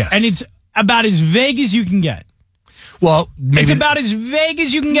report. Yes. And it's about as vague as you can get. Well, maybe it's about as vague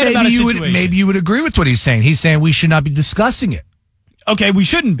as you can get about a situation. Maybe you would agree with what he's saying. He's saying we should not be discussing it. Okay, we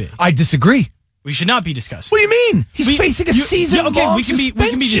shouldn't be. I disagree. We should not be discussing. What do you mean? He's facing a season-long suspension. We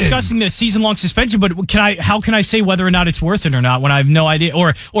can be discussing the season-long suspension, but how can I say whether or not it's worth it or not when I have no idea,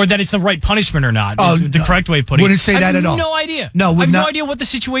 or that it's the right punishment or not? The correct way of putting it. Wouldn't say that at all. I have no idea. No, I have no idea what the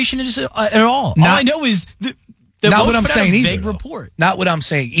situation is at all. All I know is not what I'm saying either. Vague report. Not what I'm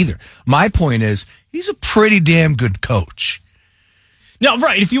saying either. My point is, he's a pretty damn good coach. No,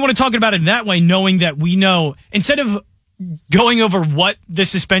 right. If you want to talk about it that way, knowing that we know, instead of going over what the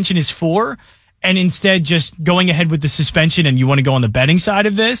suspension is for, and instead just going ahead with the suspension, and you want to go on the betting side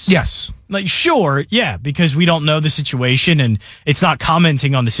of this? Yes. Like, sure, yeah, because we don't know the situation, and it's not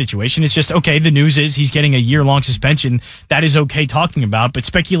commenting on the situation. It's just, okay, the news is he's getting a year-long suspension. That is okay talking about, but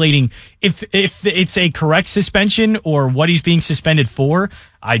speculating if it's a correct suspension or what he's being suspended for,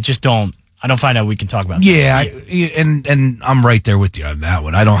 I don't find out we can talk about that. Yeah, and I'm right there with you on that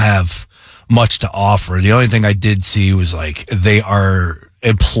one. I don't have much to offer. The only thing I did see was like they are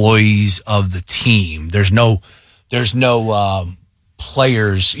employees of the team. There's no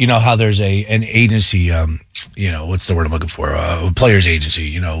players. You know how there's an agency. What's the word I'm looking for? Players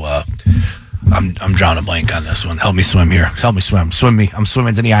agency. I'm drawing a blank on this one. Help me swim here. Help me swim. Swim me. I'm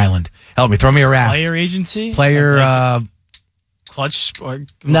swimming to the island. Help me. Throw me a raft. Player agency. Clutch. Or,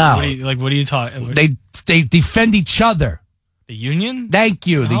 no. what are you talking? They defend each other. The union? Thank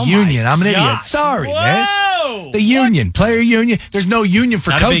you. The Oh union. my I'm an idiot. God. Sorry, Whoa! man. The union. Player union. There's no union for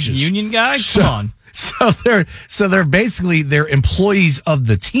Not coaches. a big union guy? Come on. So they're basically they're employees of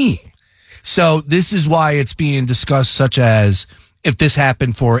the team. So this is why it's being discussed, such as if this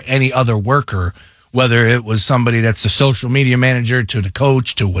happened for any other worker, whether it was somebody that's the social media manager to the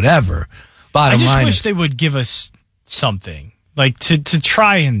coach to whatever. I just line wish is, they would give us something, like to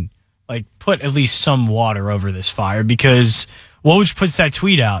try and like put at least some water over this fire, because Woj puts that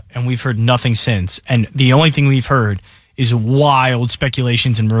tweet out and we've heard nothing since. And the only thing we've heard is wild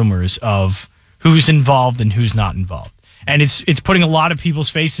speculations and rumors of who's involved and who's not involved. And it's putting a lot of people's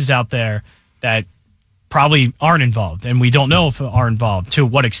faces out there that probably aren't involved, and we don't know if are involved, to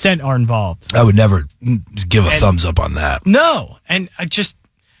what extent are involved. I would never give a thumbs up on that. No, and I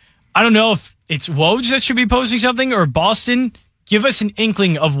don't know if it's Woj that should be posting something or Boston. Give us an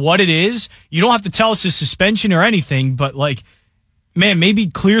inkling of what it is. You don't have to tell us a suspension or anything, but like, man, maybe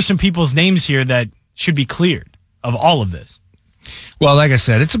clear some people's names here that should be cleared of all of this. Well, like I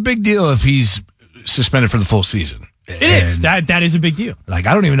said, it's a big deal if he's suspended for the full season. It is. That is a big deal. Like,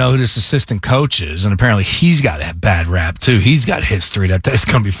 I don't even know who this assistant coach is, and apparently he's got a bad rap, too. He's got history that's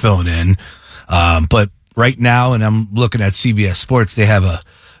going to be filling in. But right now, and I'm looking at CBS Sports, they have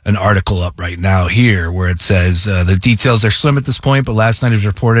an article up right now here where it says the details are slim at this point, but last night it was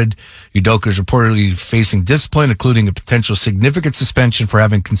reported Udoka is reportedly facing discipline, including a potential significant suspension for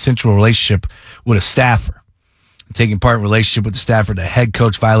having a consensual relationship with a staffer. Taking part in a relationship with the staffer, the head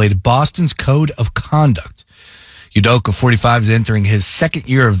coach violated Boston's code of conduct. Udoka, 45, is entering his second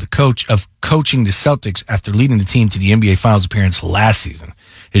year of coaching the Celtics after leading the team to the NBA Finals appearance last season.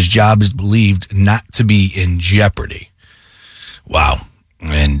 His job is believed not to be in jeopardy. Wow.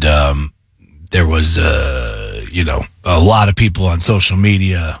 And there was, a lot of people on social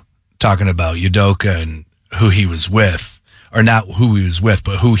media talking about Udoka and who he was with, or not who he was with,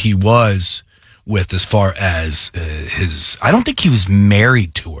 but who he was with as far as his. I don't think he was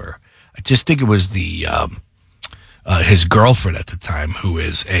married to her. I just think it was his girlfriend at the time, who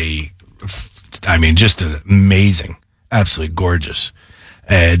is just an amazing, absolutely gorgeous.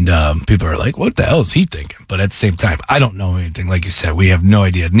 And people are like, what the hell is he thinking? But at the same time, I don't know anything. Like you said, we have no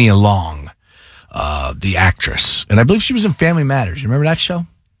idea. Nia Long, the actress. And I believe she was in Family Matters. You remember that show?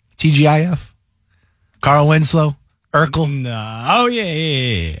 TGIF? Carl Winslow? Urkel? No. Oh,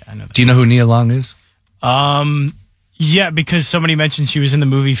 yeah. I know that. Do you know who Nia Long is? Yeah, because somebody mentioned she was in the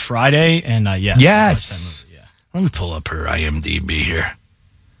movie Friday, and yes. Yes. Yeah. Let me pull up her IMDb here.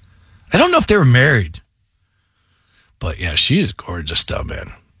 I don't know if they were married. But yeah, she is gorgeous though,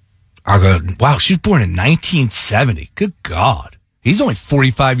 man. I'll go, wow, she was born in 1970. Good God. He's only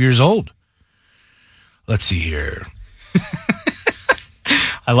 45 years old. Let's see here.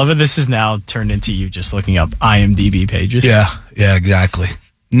 I love it. This is now turned into you just looking up IMDb pages. Yeah, exactly.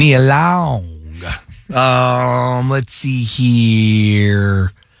 Nia Long. Let's see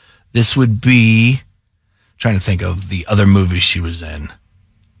here. This would be, trying to think of the other movies she was in.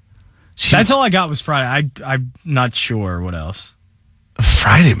 That's all I got was Friday. I'm not sure what else.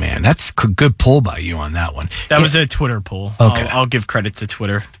 Friday, man. That's a good pull by you on that one. That was a Twitter pull. Okay. I'll give credit to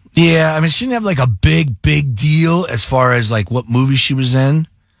Twitter. Yeah, I mean, she didn't have like a big deal as far as like what movie she was in,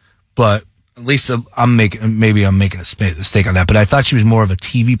 but at least I'm making a mistake on that. But I thought she was more of a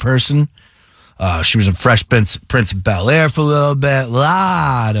TV person. She was in Fresh Prince of Bel-Air for a little bit, a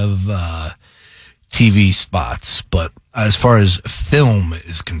lot of TV spots. But as far as film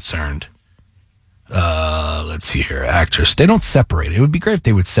is concerned, let's see here, actress. They don't separate. It would be great if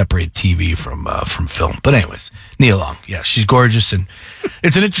they would separate TV from film. But anyways, Nia Long, yeah, she's gorgeous, and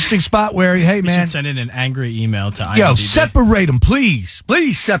it's an interesting spot where, hey, man, should send in an angry email to IMDb. Yo, separate them, please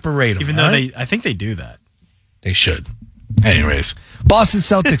separate them. Even though I think they do that. They should. Anyways, Boston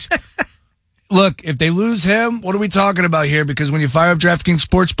Celtics. Look, if they lose him, what are we talking about here? Because when you fire up DraftKings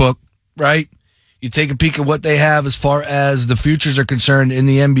Sportsbook, right, you take a peek at what they have as far as the futures are concerned in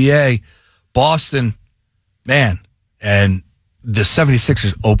the NBA. Boston, man, and the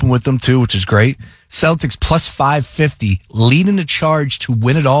 76ers open with them too, which is great. Celtics plus 550, leading the charge to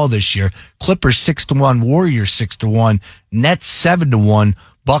win it all this year. Clippers 6-1, Warriors 6-1, Nets 7-1,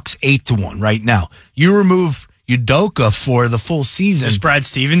 Bucks 8-1 right now. You remove Udoka for the full season. Does Brad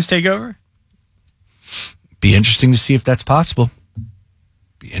Stevens take over? Be interesting to see if that's possible.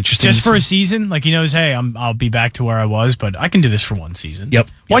 Be interesting just for a season, like he knows, hey, I'll be back to where I was, but I can do this for one season. Yep.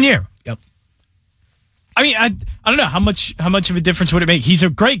 1 year. Yep. I mean, I don't know how much of a difference would it make. He's a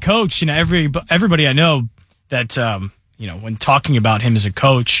great coach, and everybody I know that when talking about him as a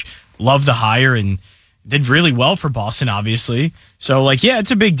coach, loved the hire and did really well for Boston, obviously. So, like, yeah,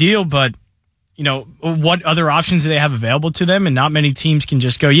 it's a big deal, but what other options do they have available to them? And not many teams can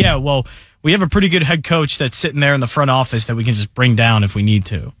just go, yeah, well, we have a pretty good head coach that's sitting there in the front office that we can just bring down if we need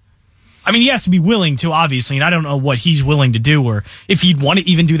to. I mean, he has to be willing to, obviously, and I don't know what he's willing to do or if he'd want to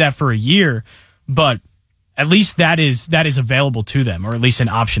even do that for a year, but at least that is available to them, or at least an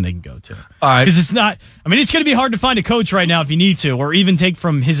option they can go to. All right. Because it's not, I mean, it's going to be hard to find a coach right now if you need to, or even take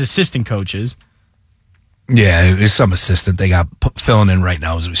from his assistant coaches. Yeah, there's some assistant they got filling in right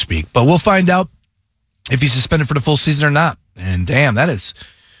now as we speak. But we'll find out if he's suspended for the full season or not. And damn, that is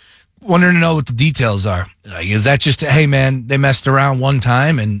wondering to know what the details are. Like, is that just, hey, man, they messed around one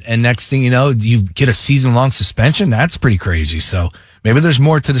time and next thing you know, you get a season-long suspension? That's pretty crazy. So maybe there's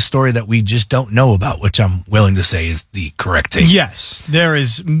more to the story that we just don't know about, which I'm willing to say is the correct take. Yes, there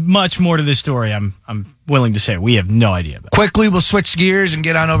is much more to this story. I'm willing to say we have no idea about. Quickly, we'll switch gears and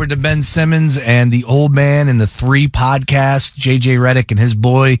get on over to Ben Simmons and the old man and the 3 podcast, JJ Redick and his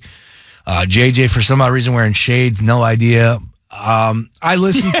boy. JJ, for some odd reason, wearing shades, no idea. I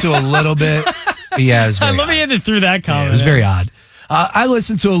listened to a little bit. Yeah, it was very Let me end it through that comment. Yeah, it was very odd. I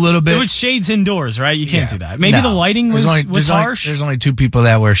listened to a little bit. It was shades indoors, right? You can't do that. Maybe the lighting was harsh. There's only 2 people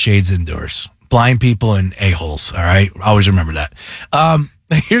that wear shades indoors. Blind people and a-holes, all right? Always remember that.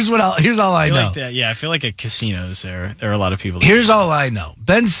 Here's all I know. Like that. Yeah, I feel like at casinos there are a lot of people. Here's all I know.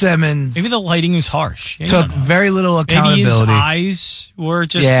 Ben Simmons. Maybe the lighting was harsh. Took very little accountability. Maybe his eyes were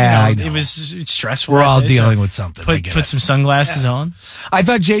just, I know. it was stressful. We're all dealing with something. Put some sunglasses on. I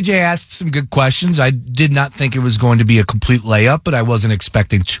thought JJ asked some good questions. I did not think it was going to be a complete layup, but I wasn't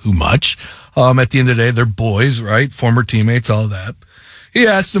expecting too much. At the end of the day, they're boys, right? Former teammates, all that. He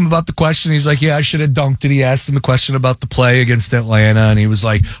asked him about the question. He's like, yeah, I should have dunked it. He asked him the question about the play against Atlanta, and he was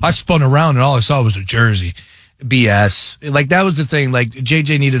like, I spun around, and all I saw was a jersey. BS. Like, that was the thing. Like,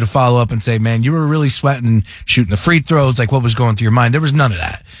 JJ needed to follow up and say, man, you were really sweating, shooting the free throws. Like, what was going through your mind? There was none of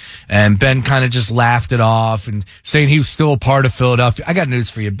that. And Ben kind of just laughed it off and saying he was still a part of Philadelphia. I got news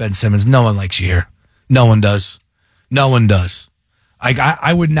for you, Ben Simmons. No one likes you here. No one does. No one does.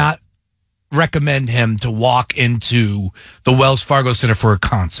 I would not recommend him to walk into the Wells Fargo Center for a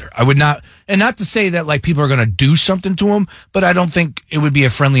concert. I would not, and not to say that like people are going to do something to him, but I don't think it would be a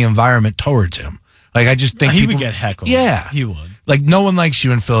friendly environment towards him. Like, I just think he would get heckled. Yeah, he would. Like, no one likes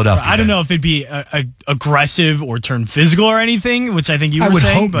you in Philadelphia. I don't know if it'd be aggressive or turn physical or anything, which I think you were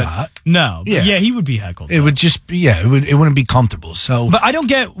saying. Hope not. No. Yeah, he would be heckled. It would just be, it wouldn't be comfortable. So, but I don't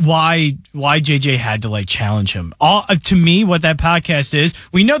get why JJ had to like challenge him. To me, what that podcast is,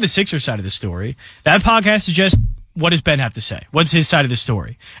 we know the Sixers side of the story. That podcast is just, what does Ben have to say? What's his side of the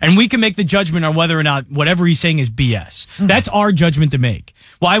story? And we can make the judgment on whether or not whatever he's saying is BS. That's our judgment to make.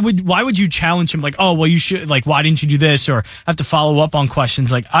 Why would you challenge him like, oh, well, you should, like, why didn't you do this? Or have to follow up on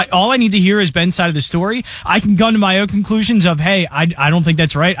questions. Like, all I need to hear is Ben's side of the story. I can come to my own conclusions of, hey, I don't think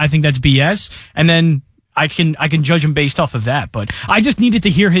that's right. I think that's BS. And then I can judge him based off of that. But I just needed to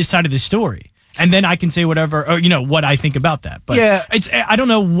hear his side of the story. And then I can say whatever, or, what I think about that. But I don't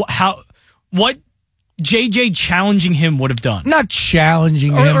know what JJ challenging him would have done. Not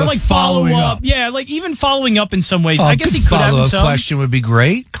challenging him, or like following up. Yeah, like even following up in some ways. I guess he could have in some. Question would be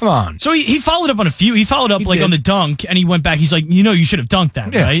great. Come on. So he followed up on a few. He followed up on the dunk, and he went back. He's like, you should have dunked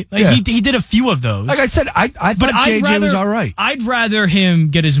that, right? Like he did a few of those. Like I said, I thought JJ was all right. I'd rather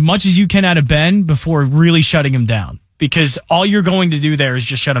him get as much as you can out of Ben before really shutting him down. Because all you're going to do there is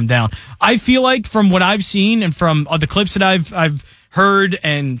just shut him down. I feel like from what I've seen and from the clips that I've heard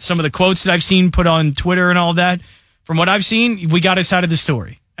and some of the quotes that I've seen put on Twitter and all of that, from what I've seen, we got his side of the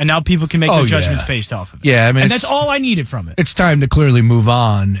story. And now people can make their judgments based off of it. Yeah, I mean, and that's all I needed from it. It's time to clearly move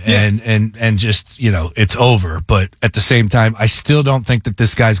on and just, it's over. But at the same time, I still don't think that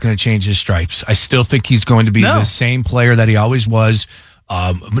this guy's going to change his stripes. I still think he's going to be the same player that he always was,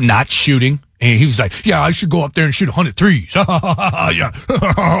 not shooting. And he was like, yeah, I should go up there and shoot 100 threes. No,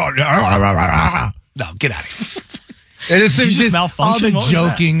 get out of here. It's just all the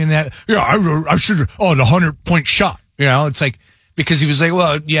joking and that. Yeah, I should. The 100-point shot. It's like, because he was like,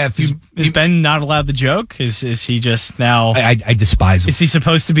 well, yeah. Is Ben not allowed the joke? Is he just now? I despise him. Is he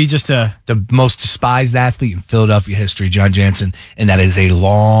supposed to be just the most despised athlete in Philadelphia history, Jon Jansen? And that is a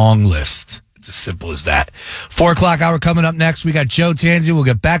long list. It's as simple as that. 4:00 hour coming up next. We got Joe Tanzi. We'll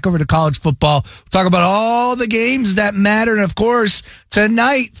get back over to college football. We'll talk about all the games that matter. And, of course,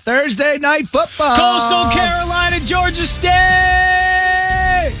 tonight, Thursday night football. Coastal Carolina, Georgia State.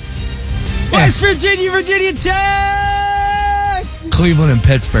 West Virginia, Virginia Tech. Cleveland and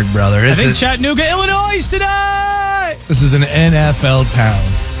Pittsburgh, brother. I think Chattanooga, Illinois tonight. This is an NFL town.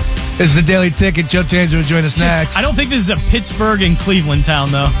 This is the Daily Ticket. Joe Tanzi will join us next. I don't think this is a Pittsburgh and Cleveland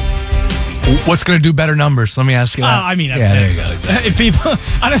town, though. What's going to do better numbers? Let me ask you that. There you go. If people,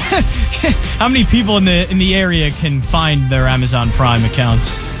 how many people in the area can find their Amazon Prime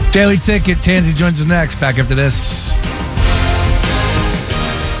accounts? Daily Ticket. Tansy joins us next. Back after this.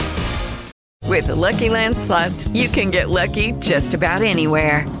 With the Lucky Land Slots, you can get lucky just about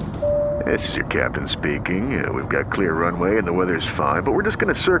anywhere. This is your captain speaking. We've got clear runway and the weather's fine, but we're just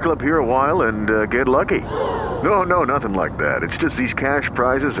going to circle up here a while and get lucky. No, nothing like that. It's just these cash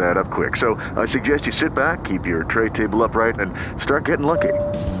prizes add up quick. So I suggest you sit back, keep your tray table upright, and start getting lucky.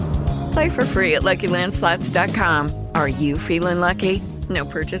 Play for free at LuckyLandSlots.com. Are you feeling lucky? No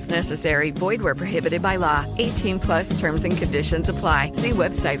purchase necessary. Void where prohibited by law. 18+ terms and conditions apply. See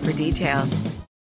website for details.